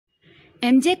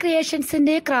MJ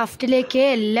ക്രിയേഷൻസിന്റെ ക്രാഫ്റ്റിലേക്ക്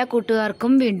എല്ലാ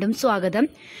കൂട്ടുകാർക്കും വീണ്ടും സ്വാഗതം.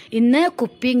 ഇന്ന്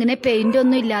കുപ്പി ഇങ്ങനെ പെയിന്റ്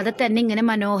ഒന്നും ഇല്ലാതെ തന്നെ ഇങ്ങനെ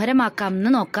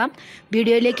മനോഹരമാക്കാമെന്ന് നോക്കാം.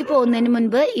 വീഡിയോയിലേക്ക് പോകുന്നതിന്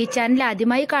മുൻപ് ഈ ചാനൽ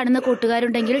ആദ്യമായി കാണുന്ന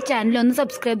കൂട്ടുകാരുണ്ടെങ്കിൽ ചാനൽ ഒന്ന്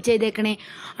സബ്സ്ക്രൈബ് ചെയ്തേക്കണേ.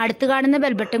 അടുത്ത് കാണുന്ന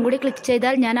ബെൽ ബട്ടൺ കൂടി ക്ലിക്ക്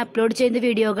ചെയ്താൽ ഞാൻ അപ്ലോഡ് ചെയ്യുന്ന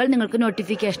വീഡിയോകൾ നിങ്ങൾക്ക്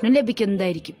നോട്ടിഫിക്കേഷനും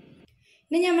ലഭിക്കുന്നതായിരിക്കും.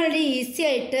 ഇനി നമ്മളുടെ ഈസി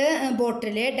ആയിട്ട്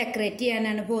ബോട്ടിൽ ഡെക്കറേറ്റ്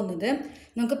ചെയ്യാനാണ് പോകുന്നത്.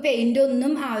 നമുക്ക് പെയിന്റ്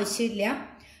ഒന്നും ആവശ്യമില്ല.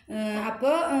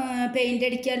 അപ്പോൾ പെയിൻ്റ്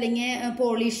അടിക്കുക അല്ലെങ്കിൽ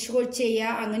പോളിഷ്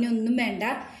ചെയ്യുക അങ്ങനെയൊന്നും വേണ്ട.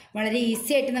 വളരെ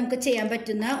ഈസി ആയിട്ട് നമുക്ക് ചെയ്യാൻ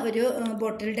പറ്റുന്ന ഒരു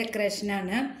ബോട്ടിൽ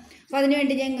ഡെക്കറേഷനാണ്. അപ്പോൾ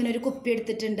അതിനുവേണ്ടി ഞാൻ ഇങ്ങനെ ഒരു കുപ്പി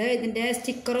എടുത്തിട്ടുണ്ട്. ഇതിൻ്റെ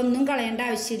സ്റ്റിക്കറൊന്നും കളയേണ്ട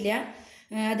ആവശ്യമില്ല.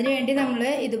 അതിനുവേണ്ടി നമ്മൾ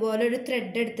ഇതുപോലൊരു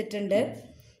ത്രെഡ് എടുത്തിട്ടുണ്ട്.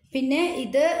 പിന്നെ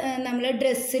ഇത് നമ്മൾ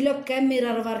ഡ്രസ്സിലൊക്കെ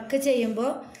മിറർ വർക്ക്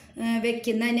ചെയ്യുമ്പോൾ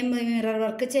വെക്കുന്നതിന് മിറർ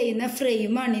വർക്ക് ചെയ്യുന്ന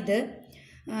ഫ്രെയിമാണിത്.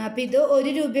 അപ്പോൾ ഇത്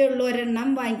 1 രൂപയുള്ളൂ ഒരെണ്ണം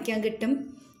വാങ്ങിക്കാൻ കിട്ടും.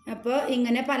 അപ്പോൾ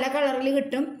ഇങ്ങനെ പല കളറിൽ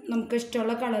കിട്ടും. നമുക്ക്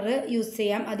ഇഷ്ടമുള്ള കളറ് യൂസ്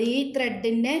ചെയ്യാം. അത് ഈ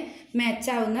ത്രെഡിൻ്റെ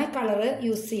മാച്ചാവുന്ന കളറ്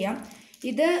യൂസ് ചെയ്യാം.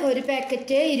 ഇത് ഒരു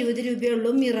പാക്കറ്റ് 20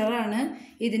 രൂപയുള്ളൂ. മിററാണ്.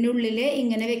 ഇതിനുള്ളിൽ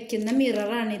ഇങ്ങനെ വെക്കുന്ന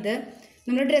മിററാണിത്.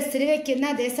 നമ്മൾ ഡ്രസ്സിൽ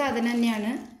വെക്കുന്ന അതേ സാധനം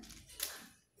തന്നെയാണ്.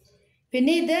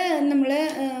 പിന്നെ ഇത് നമ്മൾ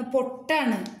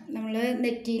പൊട്ടാണ്, നമ്മൾ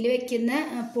നെറ്റിയിൽ വെക്കുന്ന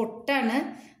പൊട്ടാണ്.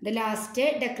 ഇത് ലാസ്റ്റ്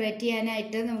ഡെക്കറേറ്റ്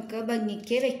ചെയ്യാനായിട്ട് നമുക്ക്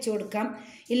ഭംഗിക്ക് വെച്ച് കൊടുക്കാം.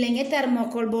 ഇല്ലെങ്കിൽ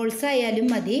തെർമോക്കോൾ ബോൾസ് ആയാലും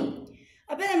മതി.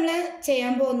 അപ്പോൾ നമ്മൾ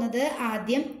ചെയ്യാൻ പോകുന്നത്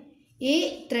ആദ്യം ഈ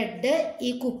ത്രെഡ് ഈ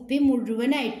കുപ്പി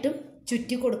മുഴുവനായിട്ടും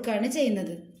ചുറ്റി കൊടുക്കുകയാണ്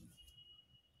ചെയ്യുന്നത്.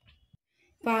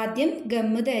 അപ്പോൾ ആദ്യം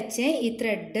ഗമ്മ് തേച്ച് ഈ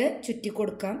ത്രെഡ് ചുറ്റി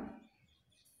കൊടുക്കാം.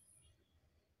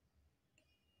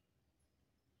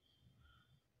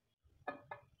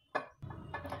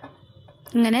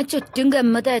 ഇങ്ങനെ ചുറ്റും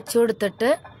ഗമ്മ് തേച്ച്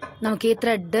കൊടുത്തിട്ട് നമുക്ക് ഈ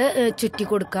ത്രെഡ് ചുറ്റി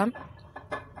കൊടുക്കാം.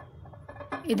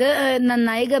 ഇത്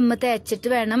നന്നായി ഗമ്മ് തേച്ചിട്ട്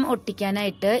വേണം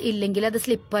ഒട്ടിക്കാനായിട്ട്, ഇല്ലെങ്കിൽ അത്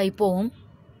സ്ലിപ്പായി പോവും.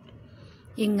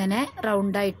 ഇങ്ങനെ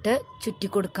റൗണ്ടായിട്ട് ചുറ്റി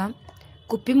കൊടുക്കാം.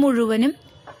 കുപ്പി മുഴുവനും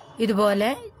ഇതുപോലെ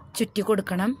ചുറ്റി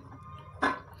കൊടുക്കണം.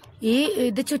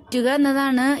 ഇത് ചുറ്റുക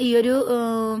എന്നതാണ് ഈ ഒരു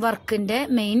വർക്കിൻ്റെ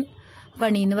മെയിൻ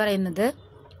പണി എന്ന് പറയുന്നത്.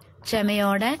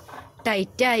 ക്ഷമയോടെ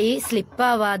ടൈറ്റായി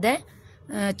സ്ലിപ്പാവാതെ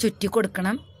ചുറ്റി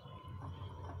കൊടുക്കണം.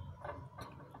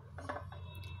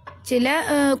 ചില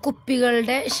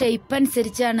കുപ്പികളുടെ ഷേപ്പ്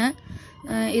അനുസരിച്ചാണ്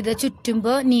ഇത്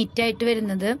ചുറ്റുമ്പോൾ നീറ്റായിട്ട്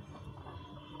വരുന്നത്.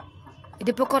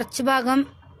 ഇതിപ്പോൾ കുറച്ച് ഭാഗം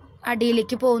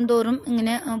അടിയിലേക്ക് പോകും തോറും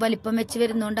ഇങ്ങനെ വലിപ്പം വെച്ച്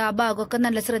വരുന്നതുകൊണ്ട് ആ ഭാഗമൊക്കെ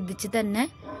നല്ല ശ്രദ്ധിച്ച് തന്നെ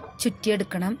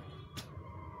ചുറ്റിയെടുക്കണം.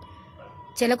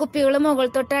 ചില കുപ്പികൾ മുകൾ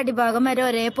തൊട്ട് അടിഭാഗം വരെ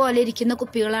ഒരേപോലെ ഇരിക്കുന്ന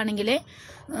കുപ്പികളാണെങ്കിൽ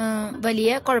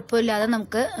വലിയ കുഴപ്പമില്ലാതെ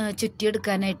നമുക്ക്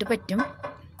ചുറ്റിയെടുക്കാനായിട്ട് പറ്റും.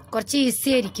 കുറച്ച്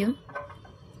ഈസി ആയിരിക്കും.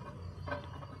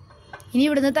 ഇനി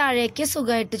ഇവിടുന്ന് താഴേക്ക്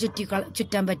സുഖമായിട്ട്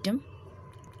ചുറ്റാൻ പറ്റും.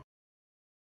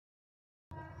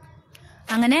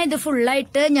 അങ്ങനെ ഇത്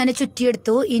ഫുള്ളായിട്ട് ഞാൻ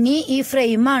ചുറ്റിയെടുത്തു. ഇനി ഈ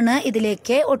ഫ്രെയിമാണ്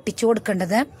ഇതിലേക്ക് ഒട്ടിച്ചു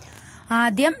കൊടുക്കേണ്ടത്.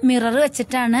 ആദ്യം മിറർ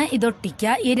വെച്ചിട്ടാണ് ഇത്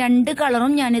ഒട്ടിക്കുക. ഈ 2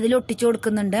 കളറും ഞാൻ ഇതിൽ ഒട്ടിച്ചു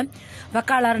കൊടുക്കുന്നുണ്ട്. അപ്പോൾ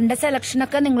കളറിൻ്റെ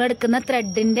സെലക്ഷനൊക്കെ നിങ്ങൾ എടുക്കുന്ന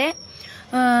ത്രെഡിൻ്റെ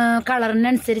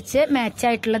കളറിനനുസരിച്ച്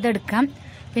മാച്ചായിട്ടുള്ളത് എടുക്കാം.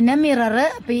 പിന്നെ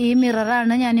അപ്പോൾ ഈ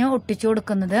മിററാണ് ഞാൻ ഒട്ടിച്ചു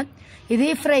കൊടുക്കുന്നത്. ഇത്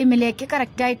ഈ ഫ്രെയിമിലേക്ക്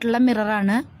കറക്റ്റായിട്ടുള്ള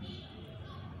മിററാണ്.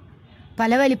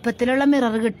 പല വലിപ്പത്തിലുള്ള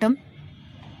മിറർ കിട്ടും.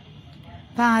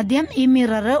 അപ്പം ആദ്യം ഈ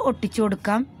മിറർ ഒട്ടിച്ചു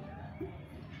കൊടുക്കാം.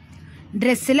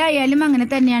 ഡ്രസ്സിലായാലും അങ്ങനെ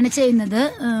തന്നെയാണ് ചെയ്യുന്നത്.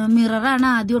 മിററാണ്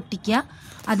ആദ്യം ഒട്ടിക്കുക.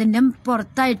 അതിൻ്റെ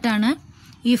പുറത്തായിട്ടാണ്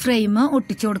ഈ ഫ്രെയിം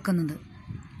ഒട്ടിച്ചു കൊടുക്കുന്നത്.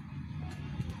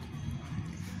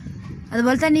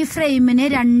 അതുപോലെ തന്നെ ഈ ഫ്രെയിമിന്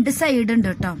 2 സൈഡ് ഉണ്ട്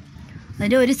കേട്ടോ.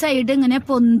 അതിൻ്റെ ഒരു സൈഡ് ഇങ്ങനെ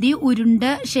പൊന്തി ഉരുണ്ട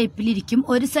ഷേപ്പിലിരിക്കും,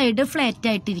 ഒരു സൈഡ് ഫ്ലാറ്റ്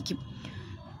ആയിട്ടിരിക്കും.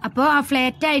 അപ്പോൾ ആ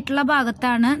ഫ്ലാറ്റ് ആയിട്ടുള്ള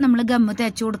ഭാഗത്താണ് നമ്മൾ ഗമ്മ്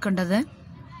തേച്ച് കൊടുക്കേണ്ടത്.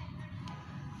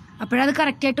 അപ്പോഴത്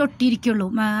കറക്റ്റായിട്ട് ഒട്ടിയിരിക്കുള്ളൂ.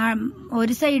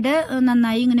 ഒരു സൈഡ്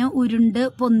നന്നായി ഇങ്ങനെ ഉരുണ്ട്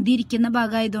പൊന്തിയിരിക്കുന്ന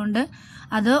ഭാഗമായതുകൊണ്ട്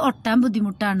അത് ഒട്ടാൻ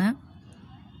ബുദ്ധിമുട്ടാണ്.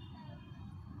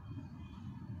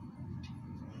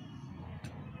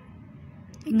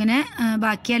 ഇങ്ങനെ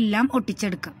ബാക്കിയെല്ലാം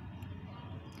ഒട്ടിച്ചെടുക്കാം.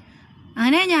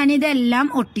 അങ്ങനെ ഞാനിതെല്ലാം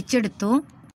ഒട്ടിച്ചെടുത്തു.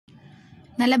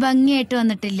 നല്ല ഭംഗിയായിട്ട്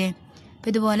വന്നിട്ടില്ലേ?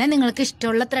 അപ്പം ഇതുപോലെ നിങ്ങൾക്ക്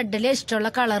ഇഷ്ടമുള്ള ത്രെഡിൽ ഇഷ്ടമുള്ള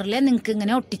കളറിൽ നിങ്ങൾക്ക്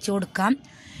ഇങ്ങനെ ഒട്ടിച്ചു കൊടുക്കാം.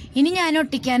 ഇനി ഞാൻ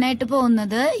ഒട്ടിക്കാനായിട്ട്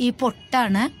പോകുന്നത് ഈ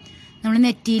പൊട്ടാണ്, നമ്മൾ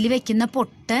നെറ്റിയിൽ വെക്കുന്ന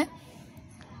പൊട്ട്.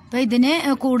 അപ്പം ഇതിന്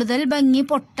കൂടുതൽ ഭംഗി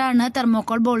പൊട്ടാണ്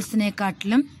തെർമോക്കോൾ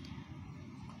ബോൾസിനെക്കാട്ടിലും.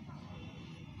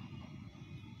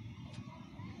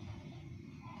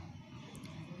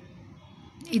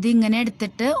 ഇതിങ്ങനെ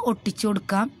എടുത്തിട്ട് ഒട്ടിച്ചു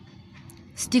കൊടുക്കാം.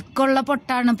 സ്റ്റിക്കുള്ള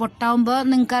പൊട്ടാണ്. പൊട്ടാവുമ്പോൾ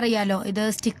നിങ്ങൾക്കറിയാലോ ഇത്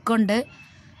സ്റ്റിക്കുണ്ട്.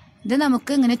 ഇത്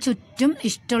നമുക്ക് ഇങ്ങനെ ചുറ്റും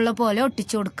ഇഷ്ടമുള്ള പോലെ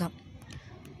ഒട്ടിച്ചു കൊടുക്കാം.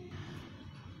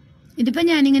 ഇതിപ്പോൾ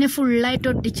ഞാനിങ്ങനെ ഫുള്ളായിട്ട്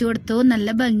ഒട്ടിച്ചു കൊടുത്തു.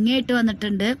 നല്ല ഭംഗിയായിട്ട്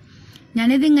വന്നിട്ടുണ്ട്.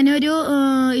 ഞാനിത് ഇങ്ങനെ ഒരു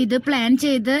ഇത് പ്ലാൻ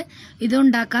ചെയ്ത് ഇത്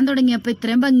ഉണ്ടാക്കാൻ തുടങ്ങിയപ്പോൾ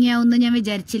ഇത്രയും ഭംഗിയാവുമെന്ന് ഞാൻ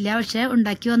വിചാരിച്ചില്ല. പക്ഷെ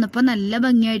ഉണ്ടാക്കി വന്നപ്പോൾ നല്ല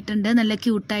ഭംഗിയായിട്ടുണ്ട്, നല്ല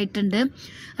ക്യൂട്ടായിട്ടുണ്ട്.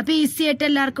 അപ്പോൾ ഈസി ആയിട്ട്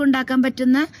എല്ലാവർക്കും ഉണ്ടാക്കാൻ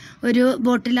പറ്റുന്ന ഒരു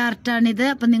ബോട്ടിൽ ആർട്ടാണിത്.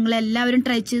 അപ്പം നിങ്ങൾ എല്ലാവരും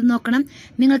ട്രൈ ചെയ്ത് നോക്കണം.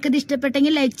 നിങ്ങൾക്കിത്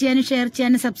ഇഷ്ടപ്പെട്ടെങ്കിൽ ലൈക്ക് ചെയ്യാനും ഷെയർ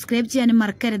ചെയ്യാനും സബ്സ്ക്രൈബ് ചെയ്യാനും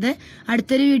മറക്കരുത്.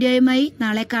 അടുത്തൊരു വീഡിയോയുമായി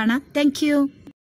നാളെ കാണാം. താങ്ക്